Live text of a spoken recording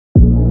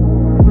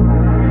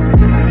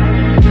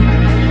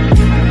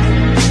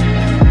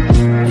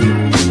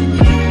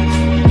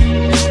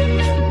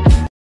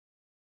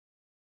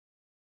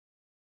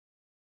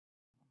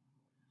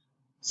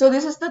So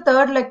this is the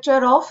third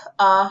lecture of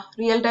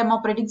real-time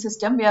operating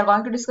system. We are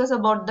going to discuss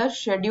about the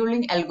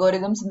scheduling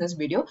algorithms in this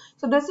video.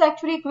 So this is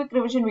actually a quick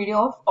revision video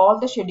of all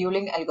the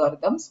scheduling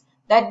algorithms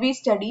that we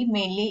study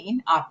mainly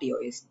in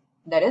RTOS,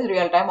 that is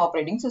real-time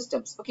operating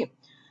systems. Okay,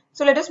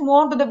 so let us move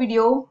on to the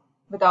video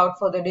without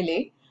further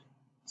delay.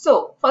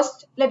 So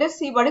first, let us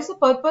see what is the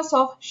purpose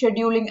of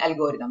scheduling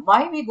algorithm.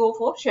 Why we go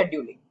for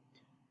scheduling?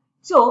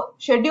 So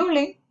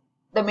scheduling,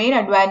 the main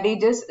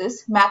advantages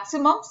is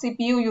maximum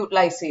CPU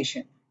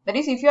utilization. That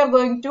is, if you are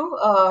going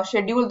to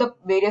schedule the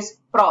various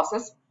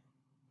process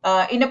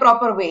in a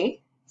proper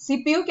way,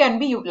 CPU can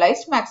be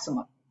utilized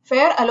maximum.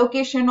 Fair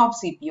allocation of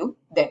CPU,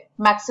 then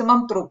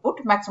maximum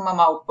throughput, maximum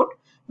output,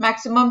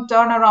 maximum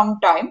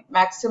turnaround time,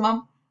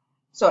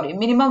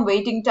 minimum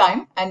waiting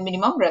time and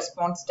minimum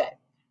response time.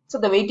 So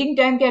the waiting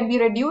time can be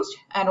reduced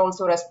and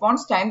also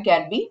response time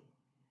can be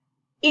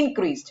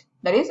increased.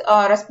 That is,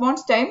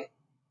 response time,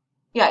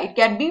 it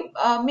can be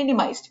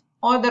minimized,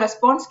 or the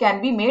response can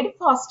be made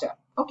faster.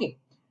 Okay.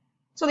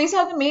 So these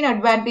are the main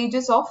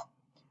advantages of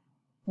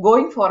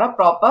going for a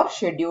proper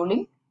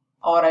scheduling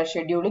or a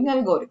scheduling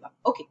algorithm.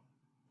 Okay,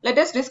 let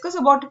us discuss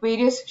about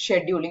various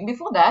scheduling.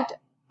 Before that,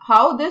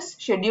 how this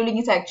scheduling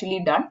is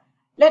actually done,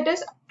 let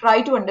us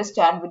try to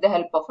understand with the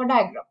help of a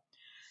diagram.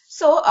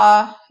 So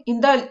in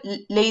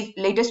the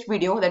latest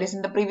video, that is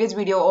in the previous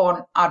video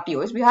on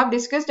RTOS, we have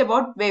discussed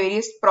about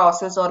various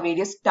process or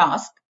various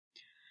tasks.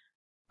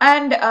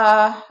 And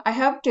I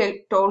have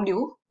told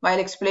you while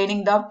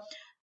explaining the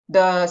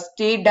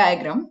state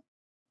diagram,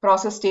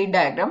 process state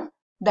diagram,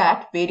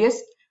 that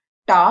various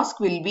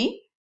tasks will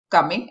be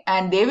coming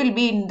and they will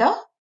be in the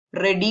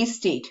ready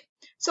state.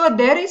 So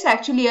there is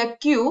actually a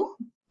queue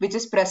which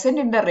is present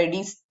in the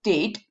ready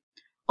state,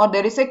 or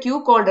there is a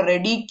queue called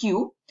ready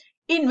queue,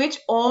 in which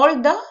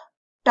all the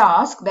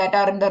tasks that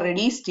are in the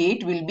ready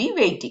state will be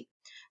waiting.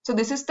 So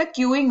this is the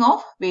queuing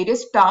of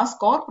various tasks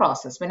or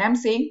process. When I am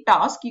saying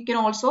task, you can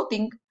also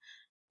think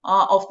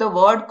of the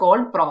word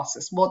called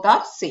process. Both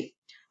are same.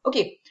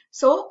 Okay,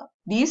 so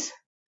these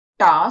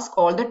tasks,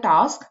 all the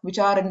tasks which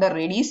are in the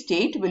ready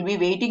state will be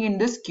waiting in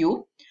this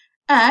queue,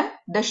 and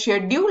the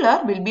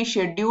scheduler will be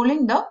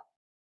scheduling the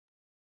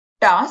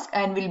task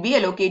and will be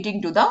allocating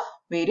to the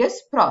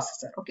various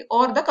processor, okay,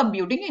 or the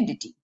computing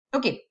entity.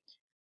 Okay,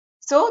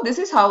 so this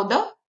is how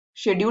the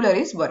scheduler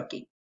is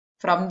working.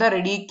 From the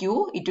ready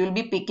queue, it will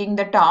be picking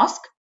the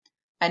task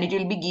and it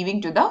will be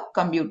giving to the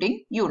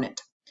computing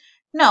unit.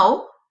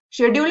 Now,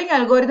 scheduling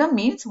algorithm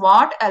means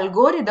what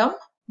algorithm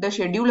the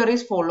scheduler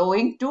is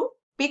following to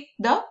pick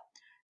the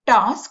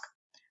task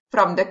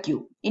from the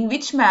queue. In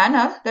which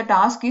manner the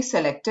task is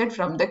selected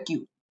from the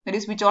queue. That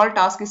is, which all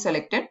task is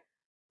selected.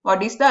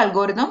 What is the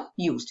algorithm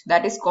used?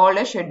 That is called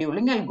a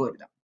scheduling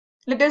algorithm.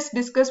 Let us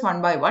discuss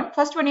one by one.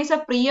 First one is a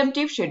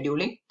preemptive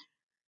scheduling.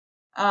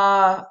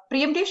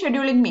 Preemptive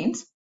scheduling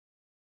means,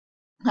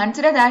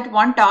 consider that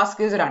one task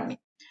is running.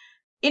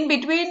 In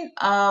between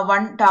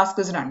one task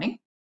is running,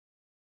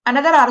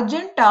 another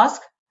urgent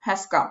task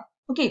has come.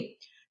 Okay.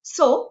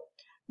 So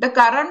the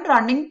current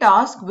running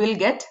task will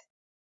get,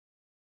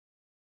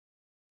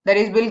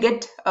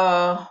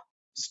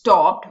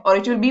 stopped, or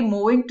it will be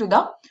moving to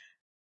the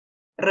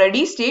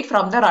ready state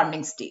from the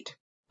running state,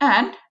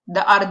 and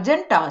the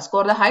urgent task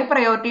or the high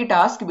priority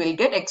task will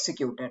get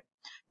executed.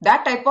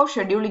 That type of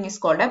scheduling is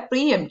called a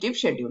preemptive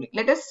scheduling.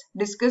 Let us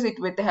discuss it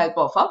with the help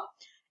of a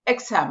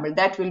example.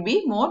 That will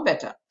be more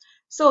better.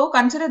 So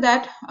consider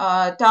that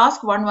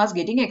task 1 was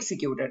getting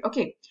executed.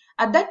 Okay,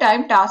 at that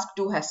time task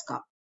 2 has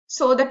come.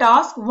 So the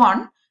task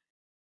 1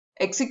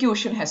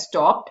 execution has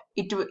stopped.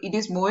 It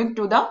is moving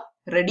to the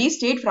ready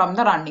state from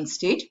the running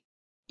state.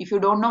 If you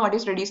don't know what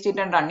is ready state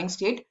and running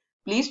state,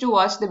 please do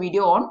watch the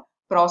video on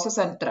process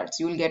and threads.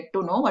 You will get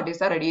to know what is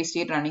the ready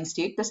state, running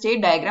state. The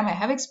state diagram I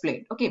have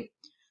explained. Okay.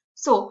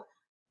 So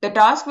the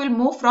task will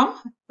move from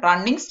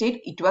running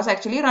state. It was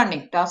actually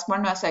running. Task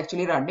 1 was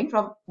actually running.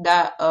 From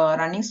the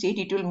running state,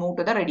 it will move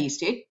to the ready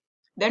state.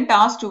 Then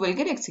task 2 will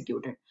get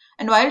executed.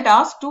 And while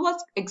task 2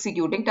 was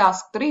executing,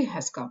 task 3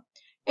 has come.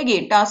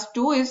 Again, task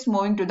 2 is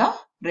moving to the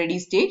ready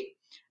state,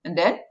 and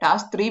then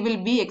task 3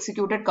 will be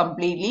executed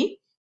completely.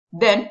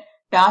 Then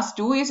task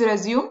 2 is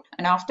resumed,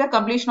 and after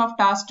completion of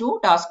task 2,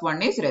 task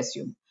 1 is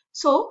resumed.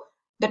 So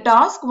the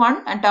task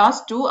 1 and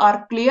task 2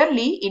 are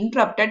clearly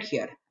interrupted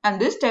here, and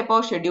this type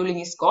of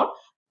scheduling is called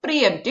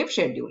preemptive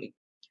scheduling.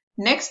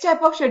 Next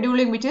type of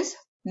scheduling, which is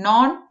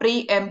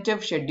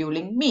non-preemptive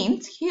scheduling,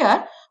 means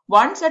here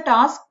once a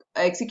task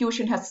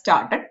execution has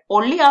started,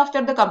 only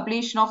after the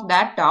completion of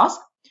that task,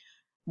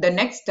 the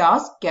next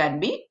task can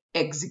be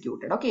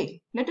executed.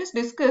 Okay, let us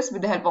discuss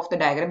with the help of the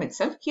diagram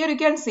itself. Here you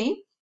can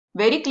see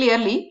very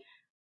clearly,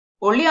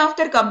 only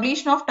after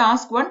completion of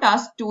task 1,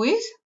 task 2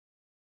 is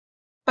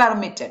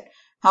permitted.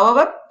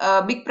 However,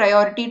 big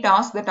priority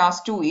task, the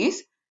task 2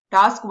 is,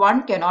 task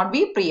 1 cannot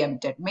be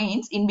preempted,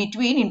 means in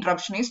between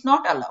interruption is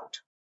not allowed.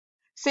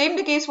 Same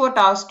the case for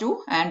task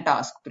 2 and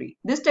task 3.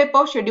 This type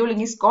of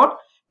scheduling is called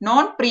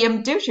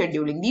non-preemptive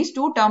scheduling. These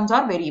two terms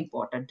are very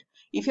important.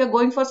 If you are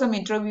going for some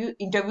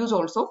interviews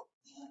also,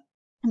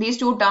 these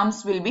two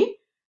terms will be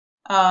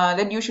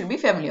that you should be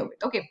familiar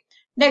with. Okay.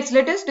 Next,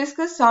 let us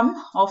discuss some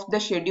of the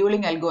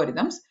scheduling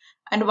algorithms.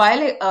 And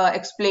while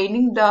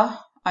explaining the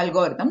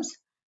algorithms,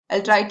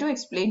 I'll try to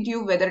explain to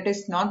you whether it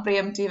is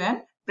non-preemptive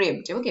and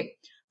preemptive. Okay.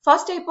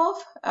 First type of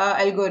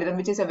algorithm,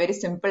 which is a very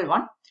simple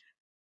one,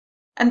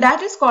 and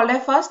that is called a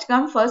first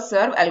come first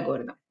serve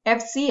algorithm,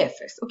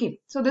 FCFS. Okay.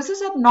 So this is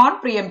a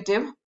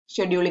non-preemptive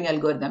scheduling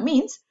algorithm.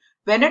 Means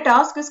when a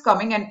task is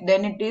coming and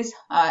then it is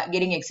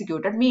getting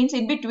executed, means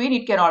in between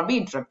it cannot be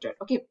interrupted.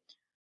 Okay.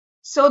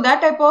 So that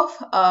type of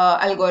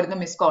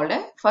algorithm is called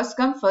a first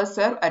come first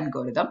serve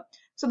algorithm.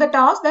 So the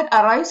task that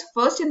arrives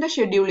first in the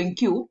scheduling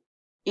queue,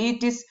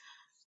 it is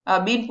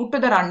being put to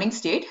the running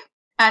state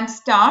and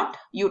start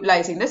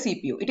utilizing the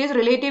CPU. It is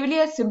relatively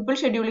a simple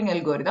scheduling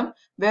algorithm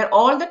where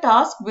all the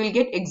tasks will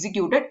get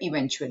executed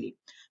eventually.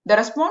 The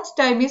response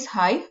time is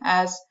high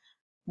as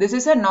this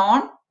is a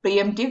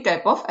non-preemptive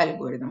type of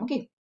algorithm.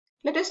 Okay.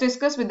 Let us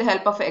discuss with the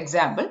help of an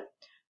example.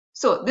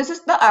 So this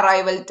is the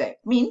arrival time.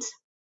 Means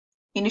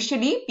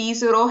initially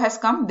P0 has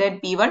come,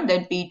 then P1,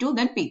 then P2,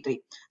 then P3.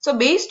 So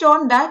based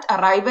on that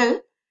arrival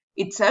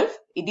itself,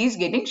 it is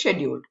getting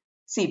scheduled.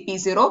 See,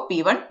 P0,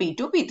 P1, P2,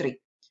 P3.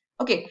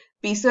 Okay,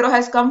 P0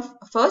 has come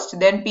first,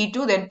 then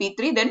P2, then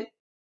P3, then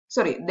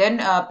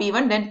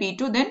P1, then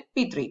P2, then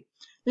P3.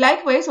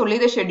 Likewise, only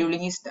the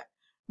scheduling is done.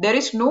 There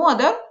is no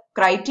other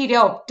criteria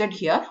opted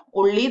here.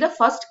 Only the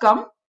first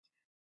come,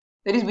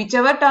 that is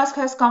whichever task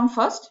has come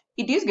first,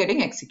 it is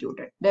getting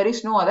executed. There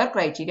is no other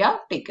criteria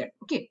taken.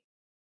 Okay.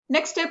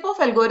 Next type of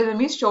algorithm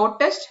is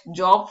shortest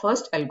job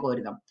first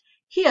algorithm.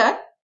 Here,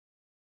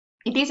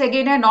 it is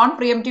again a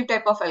non-preemptive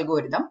type of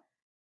algorithm.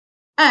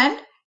 And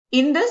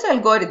in this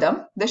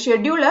algorithm, the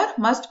scheduler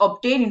must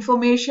obtain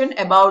information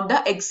about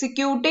the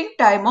executing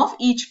time of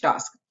each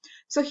task.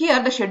 So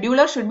here, the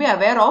scheduler should be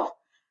aware of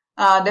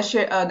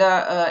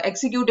the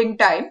executing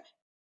time,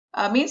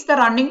 means the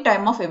running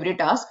time of every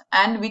task,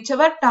 and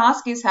whichever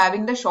task is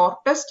having the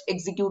shortest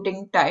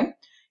executing time,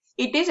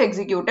 it is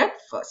executed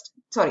first.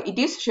 Sorry, it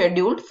is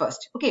scheduled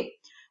first. Okay.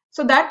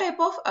 So that type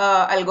of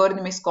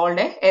algorithm is called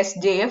a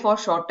SJF or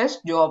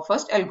shortest job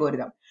first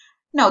algorithm.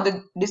 Now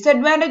the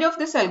disadvantage of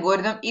this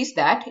algorithm is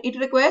that it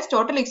requires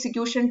total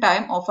execution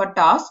time of a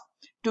task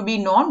to be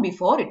known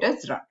before it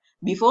is run.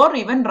 Before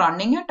even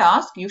running a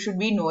task, you should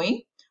be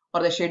knowing,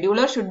 or the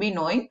scheduler should be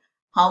knowing,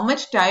 how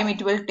much time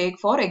it will take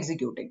for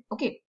executing.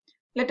 Okay.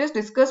 Let us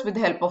discuss with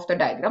the help of the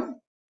diagram.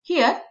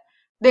 Here,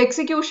 the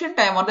execution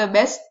time or the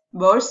best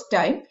burst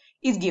time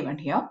is given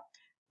here.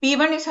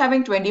 P1 is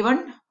having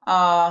 21,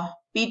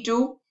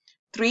 P2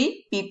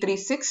 3, P3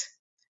 6.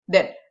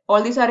 Then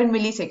all these are in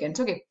milliseconds.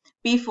 Okay.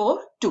 P4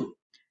 2.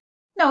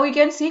 Now we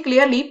can see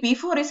clearly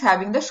P4 is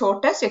having the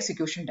shortest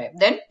execution time.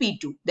 Then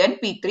P2, then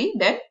P3,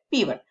 then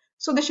P1.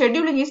 So the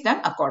scheduling is done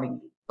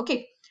accordingly.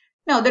 Okay.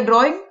 Now the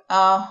drawing,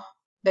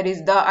 that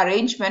is the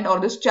arrangement or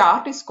this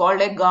chart is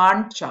called a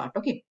Gantt chart.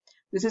 Okay.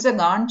 This is a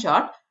Gantt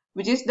chart,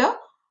 which is the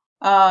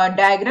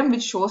diagram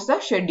which shows the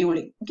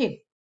scheduling.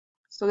 Okay.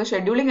 So the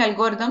scheduling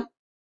algorithm,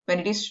 when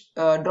it is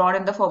drawn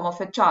in the form of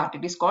a chart,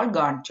 it is called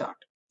Gantt chart.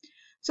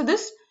 So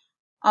this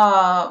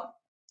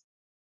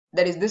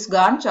this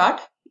Gantt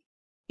chart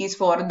is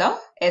for the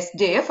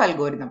SJF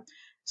algorithm.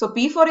 So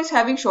P4 is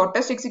having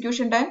shortest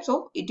execution time,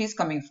 so it is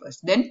coming first.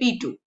 Then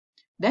P2,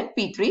 then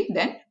P3,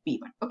 then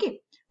P1. Okay.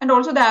 And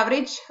also the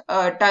average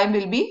time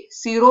will be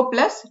 0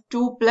 plus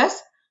 2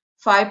 plus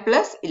 5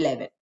 plus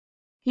 11.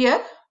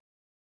 Here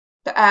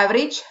the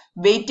average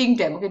waiting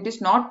time. Okay, it is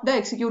not the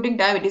executing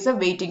time, it is a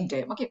waiting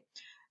time. Okay.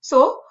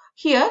 So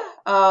here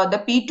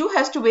the P2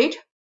 has to wait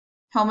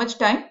how much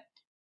time?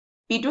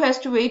 P2 has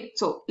to wait.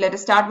 So let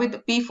us start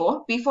with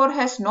P4. P4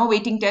 has no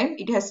waiting time.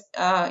 It has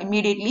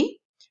immediately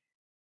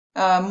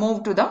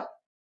moved to the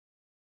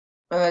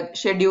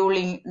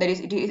scheduling. That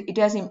is, it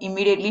has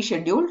immediately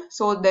scheduled.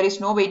 So there is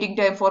no waiting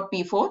time for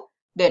P4.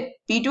 Then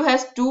P2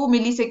 has 2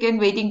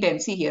 millisecond waiting time.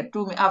 See here,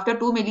 after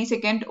 2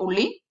 millisecond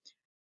only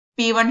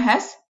P1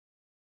 has,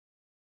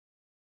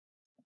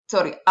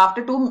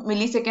 after 2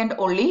 millisecond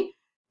only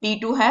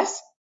P2 has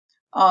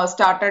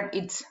started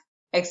its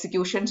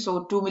execution.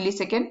 So 2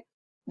 millisecond.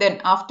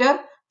 Then after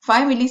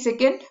 5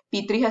 millisecond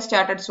P3 has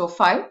started. So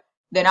 5.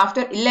 Then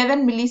after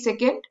 11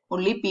 millisecond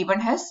only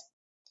P1 has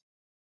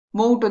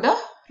moved to the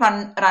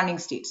running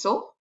state.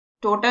 So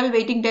total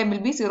waiting time will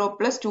be 0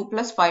 plus 2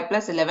 plus 5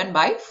 plus 11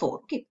 by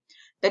 4. Okay.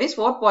 That is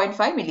 4.5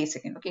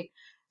 millisecond. Okay.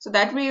 So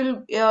that we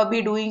will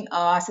be doing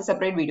as a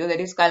separate video, that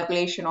is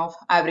calculation of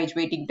average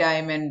waiting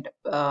time and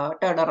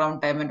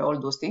turnaround time and all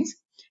those things.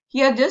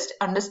 Here just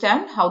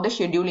understand how the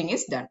scheduling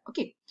is done.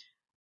 Okay.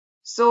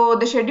 So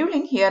the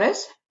scheduling here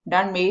is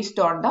done based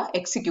on the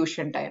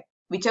execution time.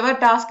 Whichever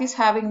task is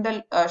having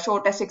the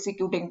shortest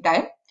executing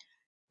time,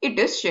 it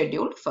is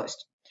scheduled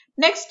first.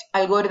 Next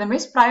algorithm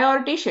is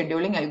priority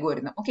scheduling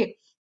algorithm. Okay.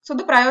 So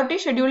the priority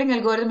scheduling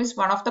algorithm is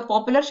one of the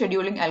popular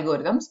scheduling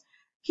algorithms.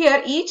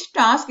 Here each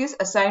task is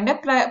assigned a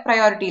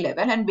priority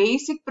level, and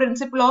basic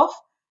principle of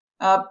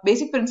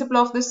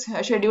this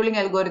scheduling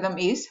algorithm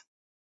is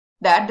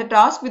that the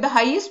task with the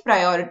highest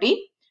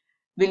priority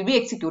will be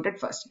executed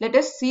first. Let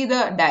us see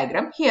the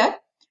diagram. Here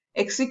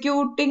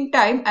executing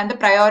time and the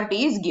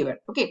priority is given.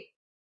 Okay.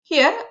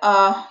 Here,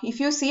 if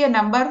you see a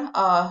number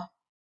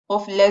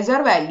of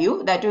lesser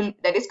value, that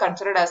is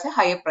considered as a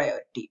higher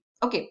priority.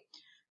 Okay.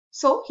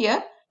 So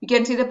here you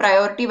can see the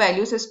priority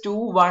values is 2,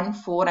 1,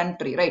 4 and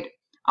 3, right?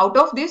 Out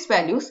of these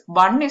values,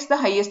 1 is the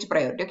highest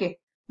priority. Okay.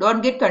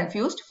 Don't get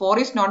confused. 4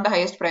 is not the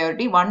highest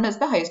priority. 1 is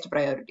the highest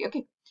priority.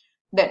 Okay.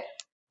 Then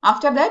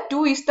after that,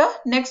 2 is the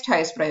next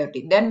highest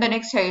priority. Then the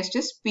next highest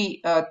is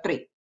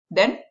 3.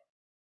 Then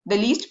the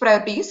least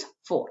priority is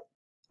 4.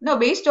 Now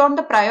based on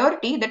the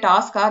priority, the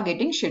tasks are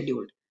getting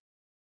scheduled.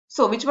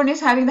 So which one is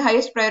having the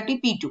highest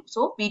priority? P2.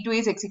 So P2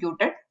 is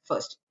executed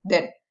first.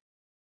 Then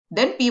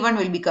P1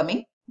 will be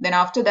coming. Then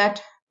after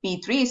that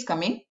P3 is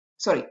coming.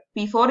 Sorry,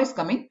 P4 is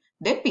coming.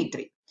 Then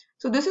P3.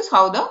 So this is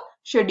how the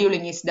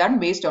scheduling is done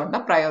based on the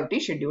priority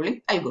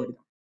scheduling algorithm.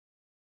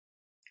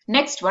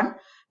 Next one,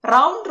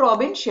 round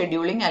robin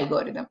scheduling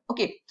algorithm.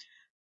 Okay.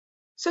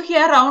 So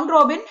here round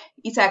robin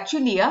is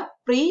actually a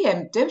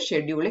preemptive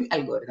scheduling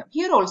algorithm.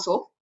 Here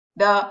also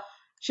the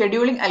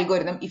scheduling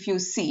algorithm, if you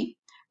see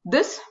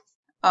this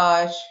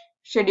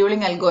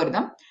scheduling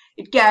algorithm,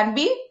 it can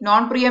be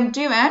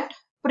non-preemptive and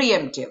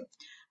preemptive.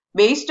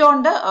 Based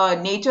on the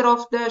nature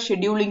of the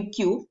scheduling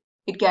queue,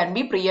 it can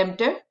be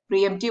preemptive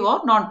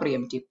or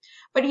non-preemptive.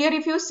 But here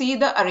if you see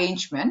the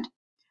arrangement,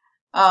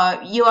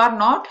 you are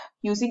not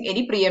using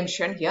any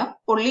preemption here.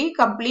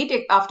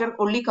 After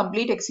only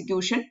complete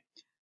execution,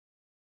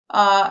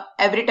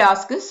 every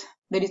task is,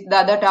 the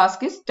other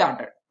task is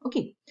started.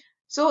 Okay.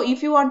 So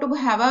if you want to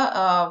have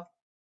a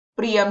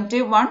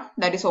preemptive one,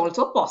 that is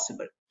also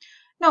possible.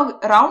 Now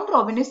round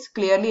robin is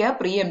clearly a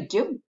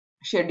preemptive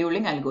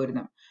scheduling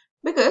algorithm,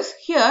 because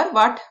here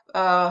what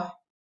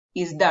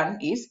is done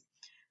is,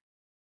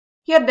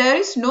 here there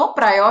is no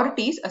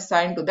priorities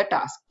assigned to the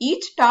task.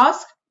 Each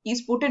task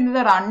is put into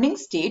the running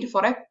state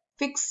for a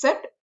fixed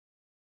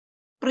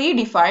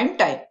predefined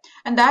time,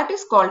 and that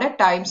is called a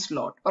time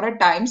slot or a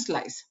time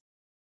slice.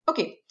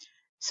 Okay,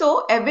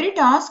 so every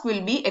task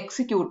will be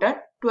executed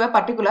to a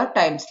particular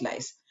time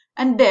slice,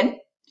 and then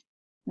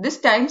this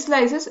time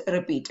slice is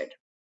repeated,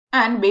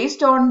 and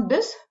based on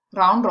this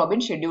round robin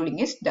scheduling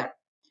is done.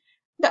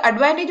 The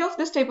advantage of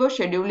this type of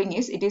scheduling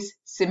is it is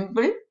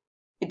simple,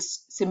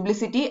 its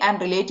simplicity and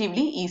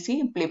relatively easy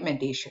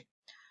implementation.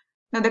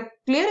 Now the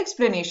clear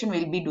explanation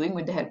we'll be doing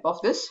with the help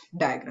of this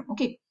diagram.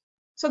 Okay,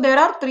 so there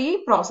are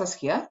 3 processes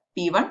here,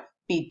 P1,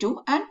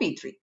 P2 and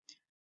P3,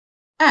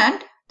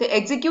 and the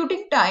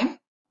executing time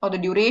or the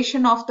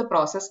duration of the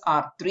process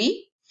are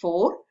 3,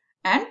 4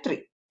 and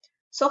 3.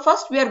 So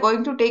first we are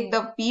going to take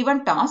the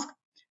P1 task,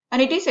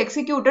 and it is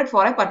executed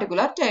for a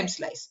particular time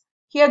slice.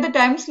 Here the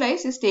time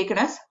slice is taken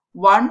as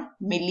 1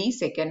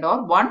 millisecond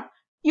or 1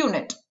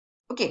 unit.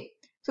 Okay,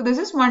 so this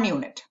is 1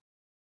 unit,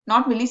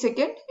 not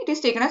millisecond, it is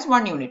taken as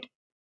 1 unit.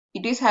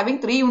 It is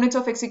having 3 units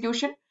of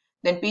execution,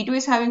 then P2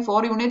 is having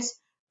 4 units,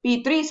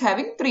 P3 is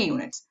having 3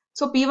 units.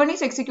 So P1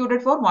 is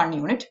executed for 1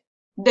 unit,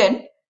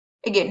 then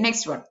again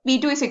next one,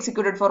 P2 is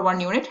executed for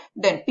 1 unit,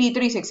 then P3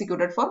 is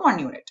executed for 1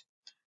 unit.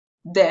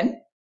 Then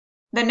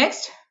the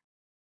next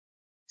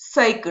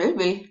cycle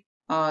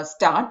will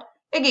start.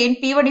 Again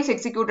P1 is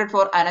executed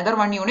for another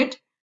 1 unit,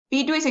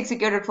 P2 is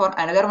executed for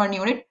another 1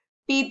 unit,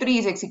 P3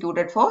 is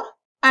executed for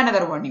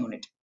another 1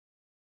 unit.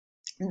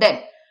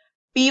 Then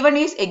P1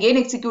 is again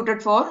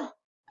executed for,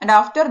 and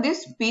after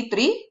this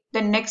P3,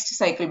 the next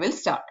cycle will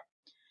start.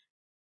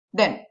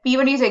 Then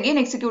P1 is again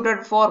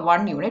executed for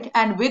 1 unit,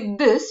 and with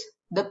this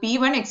the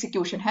P1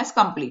 execution has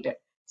completed.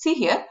 See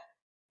here,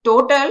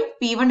 total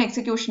P1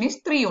 execution is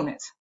 3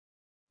 units.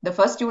 The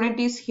first unit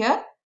is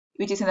here,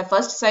 which is in the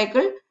first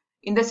cycle.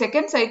 In the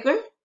second cycle,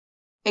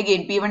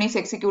 again P1 is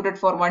executed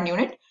for 1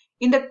 unit.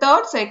 In the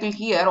third cycle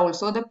here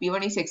also the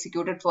P1 is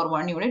executed for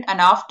 1 unit, and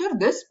after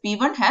this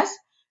P1 has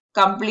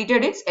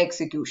completed its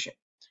execution.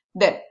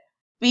 Then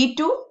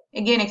P2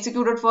 again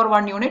executed for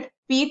 1 unit.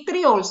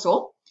 P3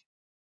 also,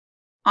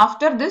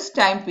 after this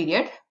time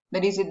period,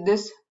 that is in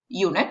this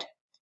unit,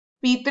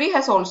 P3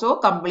 has also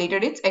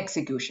completed its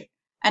execution,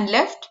 and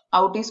left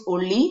out is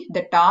only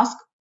the task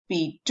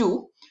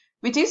P2,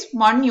 which is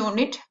 1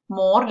 unit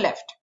more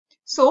left.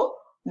 So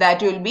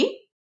that will be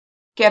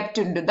kept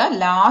into the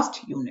last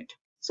unit.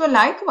 So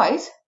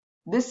likewise,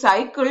 this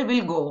cycle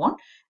will go on,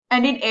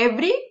 and in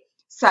every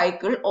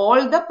cycle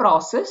all the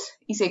process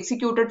is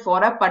executed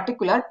for a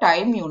particular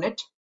time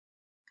unit,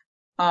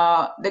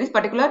 that is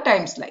particular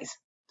time slice,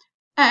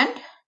 and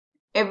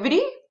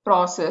every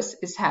process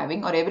is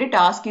having, or every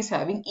task is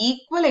having,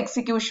 equal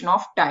execution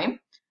of time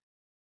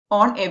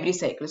on every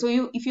cycle.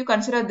 So if you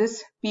consider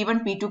this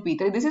P1, P2,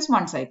 P3, this is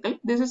one cycle,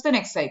 this is the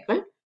next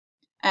cycle,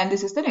 and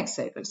this is the next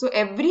cycle. So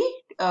every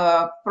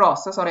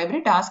process or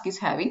every task is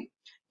having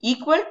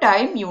equal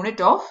time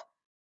unit of,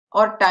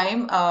 or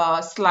time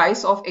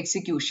slice of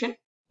execution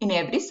in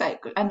every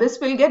cycle, and this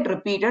will get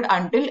repeated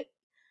until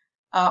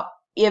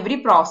every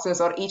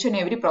process or each and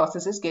every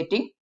process is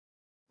getting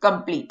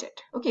completed.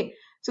 Okay,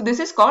 so this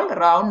is called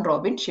round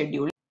robin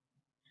scheduling.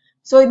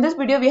 So in this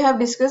video, we have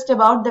discussed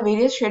about the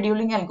various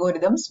scheduling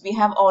algorithms. We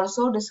have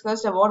also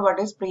discussed about what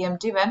is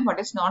preemptive and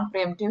what is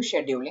non-preemptive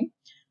scheduling.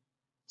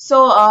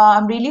 So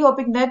I'm really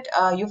hoping that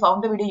you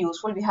found the video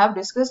useful. We have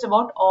discussed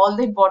about all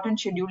the important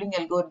scheduling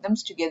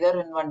algorithms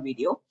together in one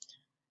video.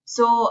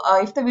 So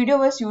if the video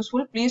was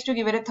useful, please do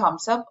give it a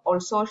thumbs up.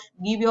 Also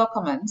give your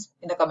comments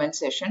in the comment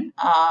section.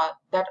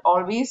 That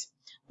always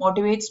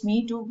motivates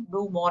me to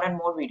do more and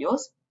more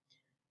videos.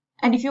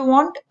 And if you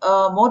want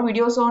more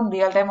videos on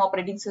real-time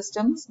operating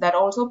systems, that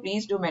also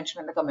please do mention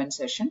in the comment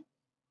section.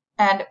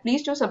 And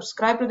please do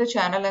subscribe to the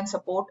channel and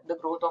support the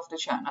growth of the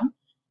channel.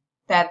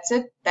 That's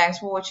it. Thanks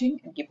for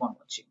watching and keep on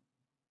watching.